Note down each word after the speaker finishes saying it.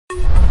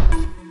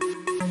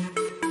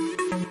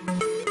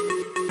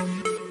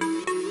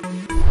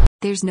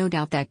There's no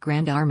doubt that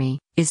Grand Army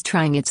is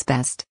trying its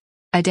best.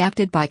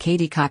 Adapted by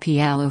Katie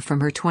Cappiel from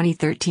her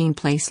 2013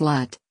 play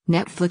Slut,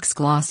 Netflix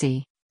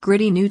glossy,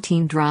 gritty new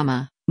teen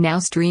drama, now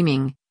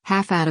streaming,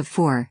 Half Out of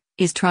 4,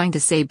 is trying to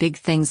say big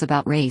things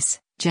about race,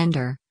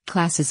 gender,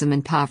 classism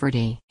and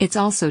poverty. It's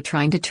also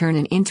trying to turn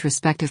an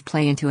introspective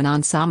play into an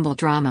ensemble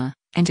drama,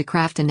 and to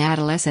craft an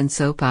adolescent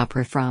soap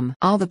opera from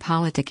all the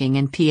politicking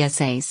and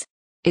PSAs.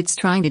 It's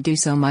trying to do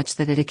so much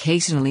that it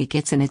occasionally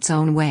gets in its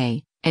own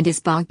way, and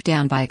is bogged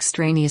down by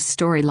extraneous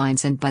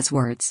storylines and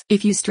buzzwords.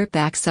 If you strip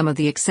back some of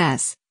the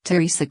excess,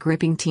 there's a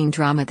gripping teen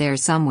drama there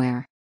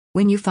somewhere.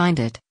 When you find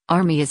it,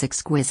 Army is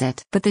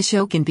exquisite. But the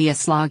show can be a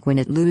slog when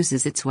it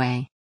loses its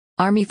way.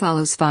 Army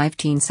follows 5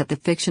 teens at the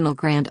fictional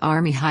Grand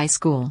Army High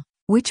School,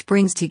 which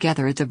brings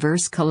together a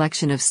diverse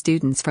collection of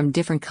students from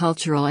different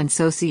cultural and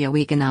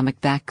socio-economic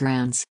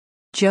backgrounds.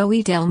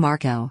 Joey Del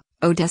Marco,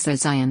 Odessa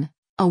Zion,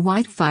 a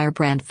white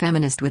firebrand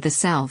feminist with a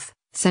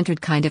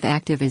self-centered kind of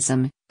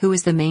activism, who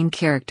is the main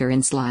character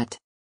in Slut.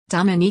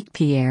 Dominique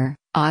Pierre,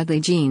 oddly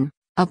Jean,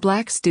 a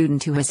black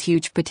student who has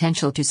huge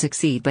potential to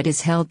succeed but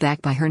is held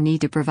back by her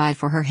need to provide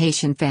for her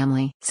Haitian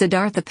family.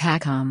 Siddhartha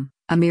Pakham,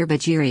 Amir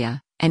Bajiria,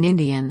 an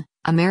Indian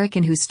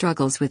American who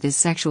struggles with his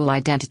sexual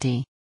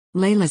identity.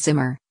 Layla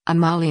Zimmer,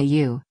 Amalia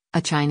Yu,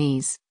 a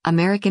Chinese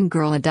American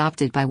girl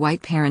adopted by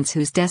white parents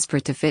who's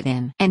desperate to fit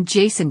in. And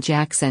Jason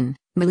Jackson,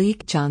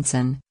 Malik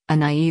Johnson, a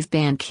naive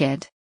band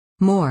kid.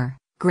 More,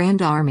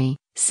 Grand Army,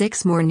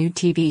 6 more new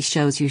TV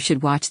shows you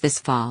should watch this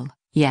fall.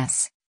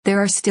 Yes,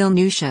 there are still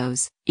new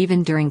shows,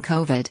 even during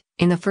COVID.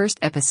 In the first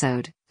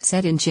episode,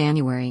 set in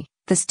January,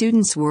 the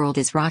students' world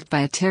is rocked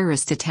by a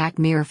terrorist attack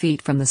mere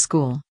feet from the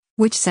school,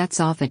 which sets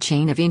off a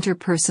chain of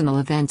interpersonal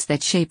events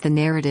that shape the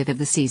narrative of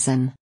the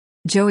season.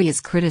 Joey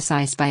is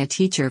criticized by a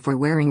teacher for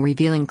wearing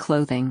revealing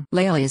clothing.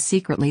 Layla is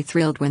secretly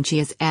thrilled when she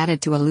is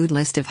added to a lewd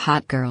list of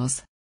hot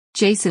girls.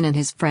 Jason and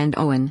his friend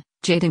Owen,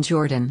 Jaden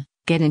Jordan,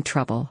 get in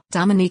trouble.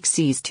 Dominique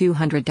sees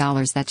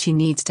 $200 that she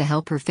needs to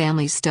help her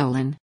family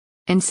stolen.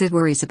 And Sid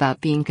worries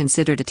about being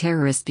considered a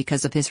terrorist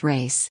because of his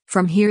race.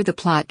 From here the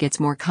plot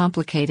gets more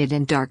complicated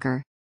and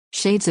darker.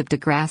 Shades of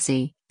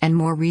Degrassi, and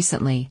more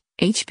recently,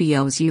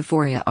 HBO's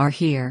Euphoria are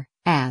here,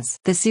 as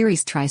the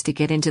series tries to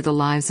get into the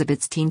lives of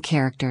its teen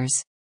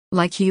characters.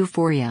 Like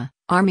Euphoria,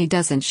 Army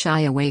doesn't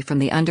shy away from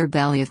the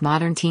underbelly of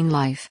modern teen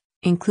life,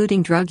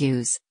 including drug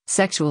use,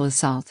 sexual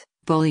assault,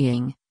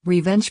 bullying,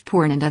 revenge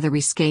porn and other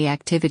risque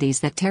activities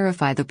that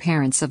terrify the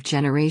parents of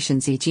Generation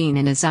Z. Jean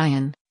and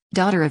Zion,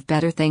 daughter of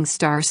Better Things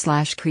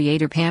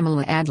star/creator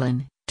Pamela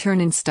Adlon,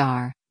 turn-in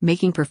star,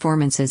 making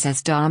performances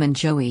as Dom and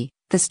Joey,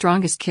 the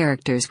strongest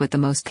characters with the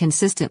most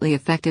consistently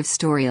effective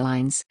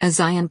storylines.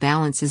 Zion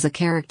balances a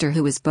character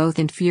who is both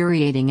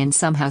infuriating and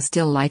somehow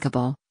still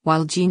likable,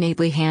 while Jean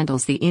ably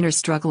handles the inner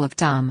struggle of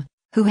Dom,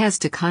 who has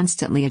to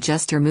constantly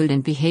adjust her mood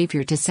and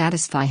behavior to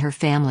satisfy her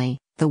family,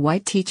 the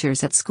white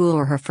teachers at school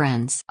or her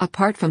friends.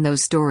 Apart from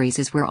those stories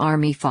is where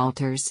Army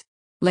falters.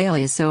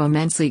 Layla is so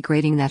immensely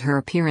grating that her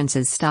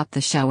appearances stop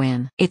the show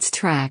in its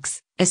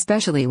tracks,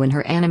 especially when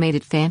her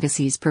animated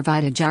fantasies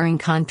provide a jarring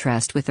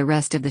contrast with the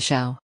rest of the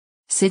show.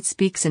 Sid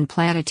speaks in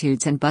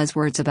platitudes and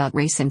buzzwords about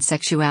race and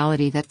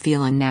sexuality that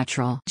feel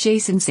unnatural.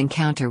 Jason's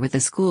encounter with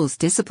the school's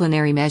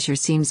disciplinary measure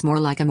seems more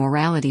like a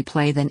morality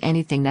play than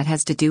anything that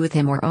has to do with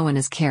him or Owen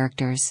as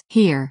characters.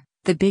 Here,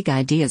 the big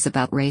ideas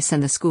about race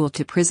and the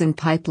school-to-prison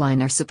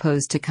pipeline are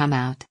supposed to come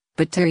out,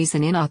 but there's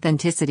an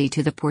inauthenticity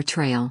to the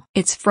portrayal.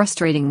 It's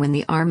frustrating when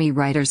the Army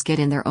writers get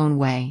in their own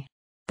way.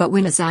 But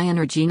when Zion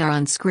or Jean are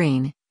on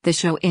screen, the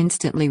show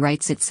instantly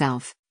writes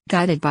itself,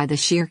 guided by the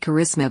sheer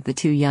charisma of the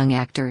 2 young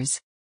actors.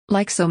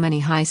 Like so many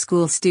high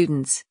school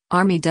students,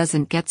 Army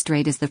doesn't get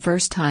straight as the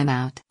first time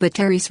out. But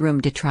there's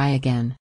room to try again.